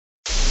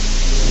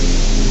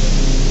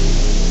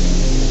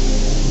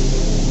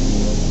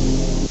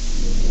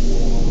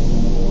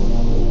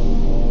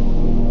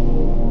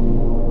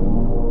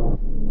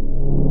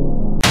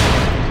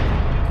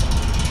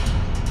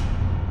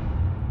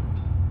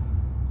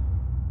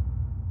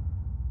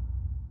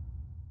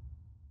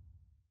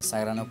Esta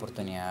gran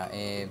oportunidad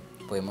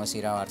podemos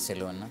ir a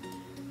Barcelona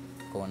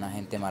con una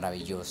gente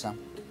maravillosa,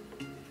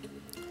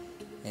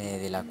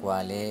 de la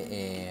cual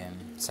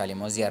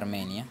salimos de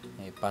Armenia,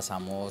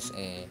 pasamos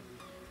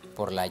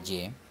por la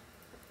Y.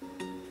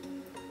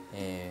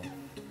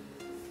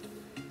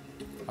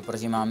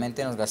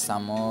 Aproximadamente nos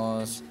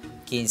gastamos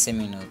 15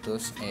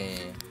 minutos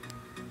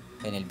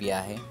en el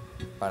viaje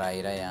para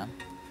ir allá.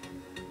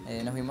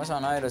 Nos fuimos a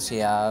una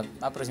velocidad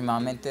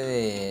aproximadamente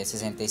de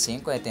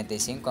 65,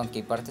 75, aunque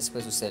hay partes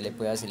pues usted le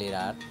puede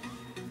acelerar,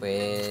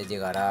 puede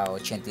llegar a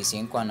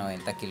 85 a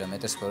 90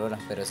 kilómetros por hora,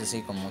 pero eso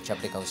sí, con mucha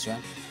precaución.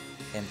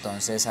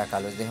 Entonces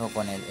acá los dejo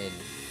con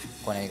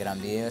el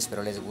gran video,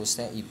 espero les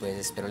guste y pues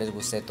espero les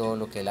guste todo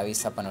lo que es la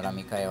vista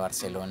panorámica de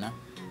Barcelona,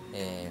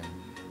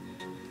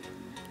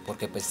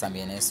 porque pues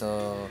también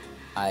eso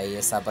ahí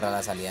está para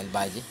la salida del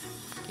valle,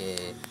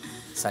 que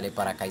sale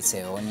para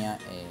Caicedonia,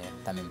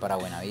 también para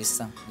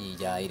Buenavista, y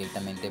ya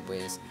directamente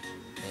pues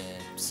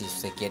si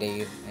usted quiere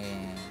ir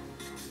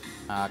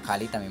a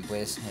Cali también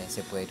pues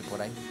se puede ir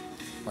por ahí.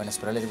 Bueno,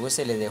 espero les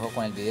guste, les dejo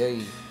con el video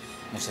y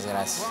muchas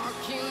gracias.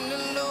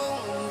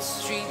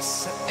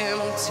 Streets are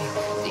empty.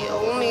 The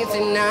only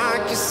thing I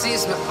can see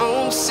is my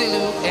own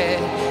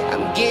silhouette.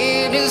 I'm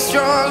getting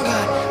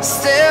stronger,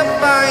 step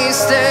by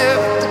step.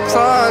 The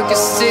clock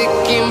is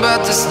ticking,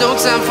 but there's no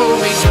time for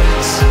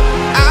regrets.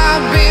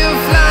 I've been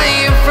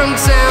flying from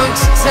town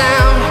to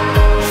town,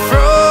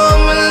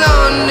 from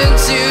London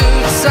to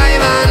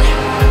Taiwan.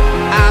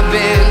 I've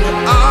been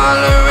all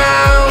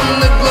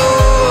around the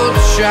globe,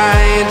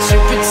 trying to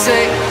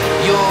protect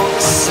your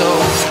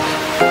soul.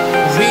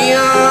 We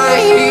are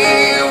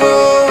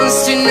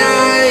heroes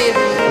tonight.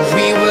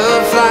 We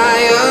will fly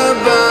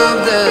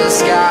above the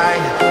sky.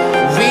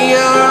 We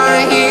are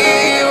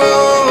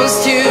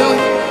heroes tonight.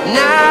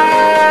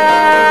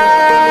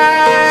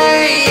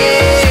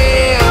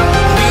 Yeah.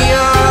 We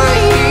are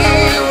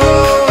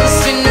heroes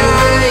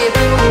tonight.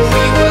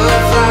 We will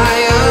fly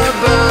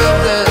above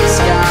the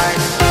sky.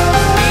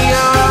 We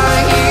are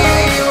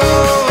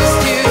heroes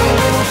tonight.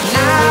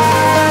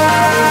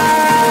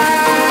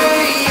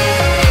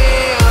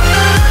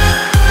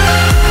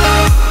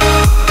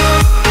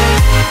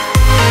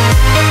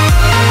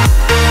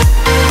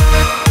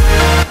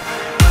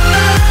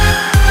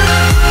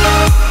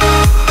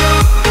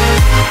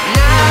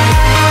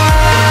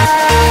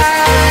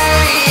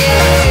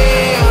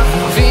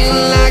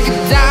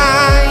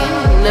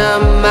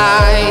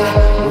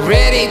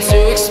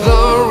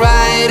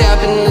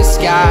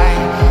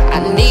 I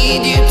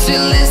need you to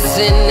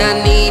listen, I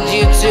need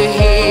you to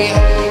hear,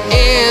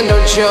 and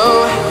don't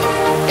show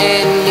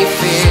any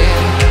fear.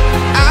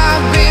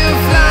 I've been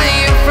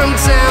flying from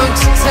town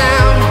to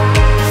town,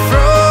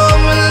 from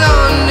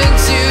London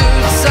to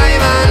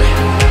Taiwan.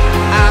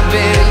 I've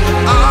been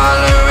all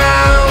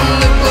around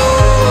the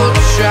globe,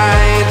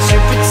 trying to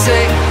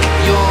protect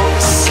your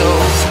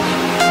soul.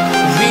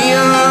 We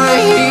are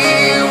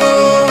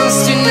heroes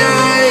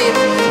tonight.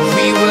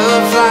 We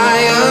will fly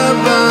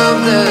above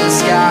the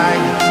sky.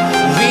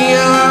 We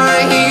are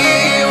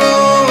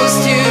heroes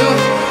tonight.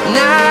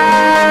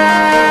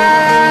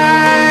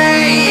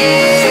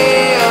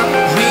 Yeah.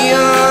 We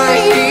are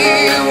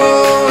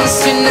heroes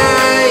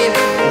tonight.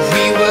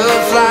 We will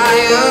fly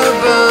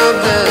above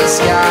the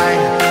sky.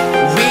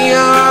 We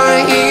are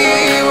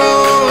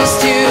heroes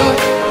tonight.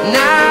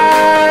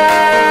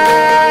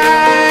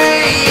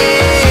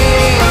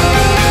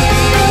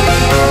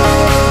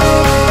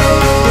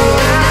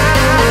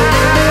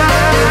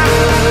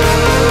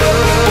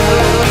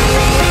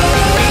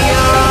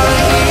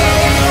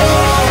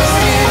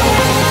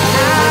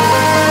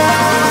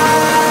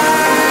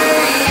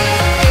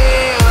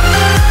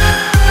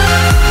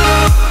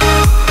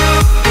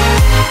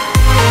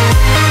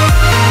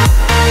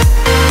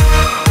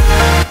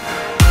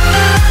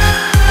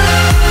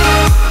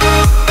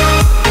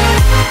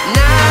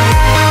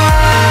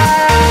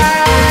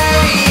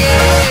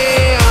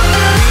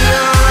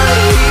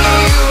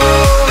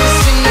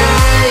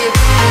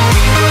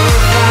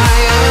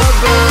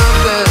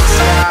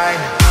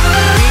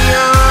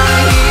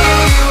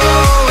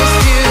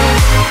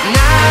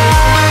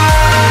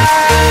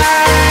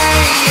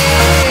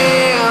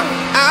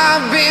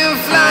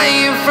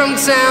 From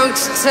town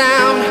to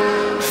town,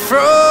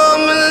 from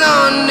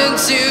London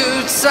to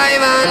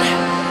Taiwan.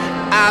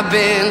 I've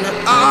been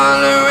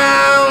all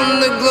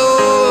around the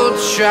globe,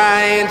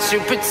 trying to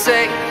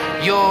protect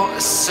your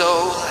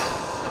soul.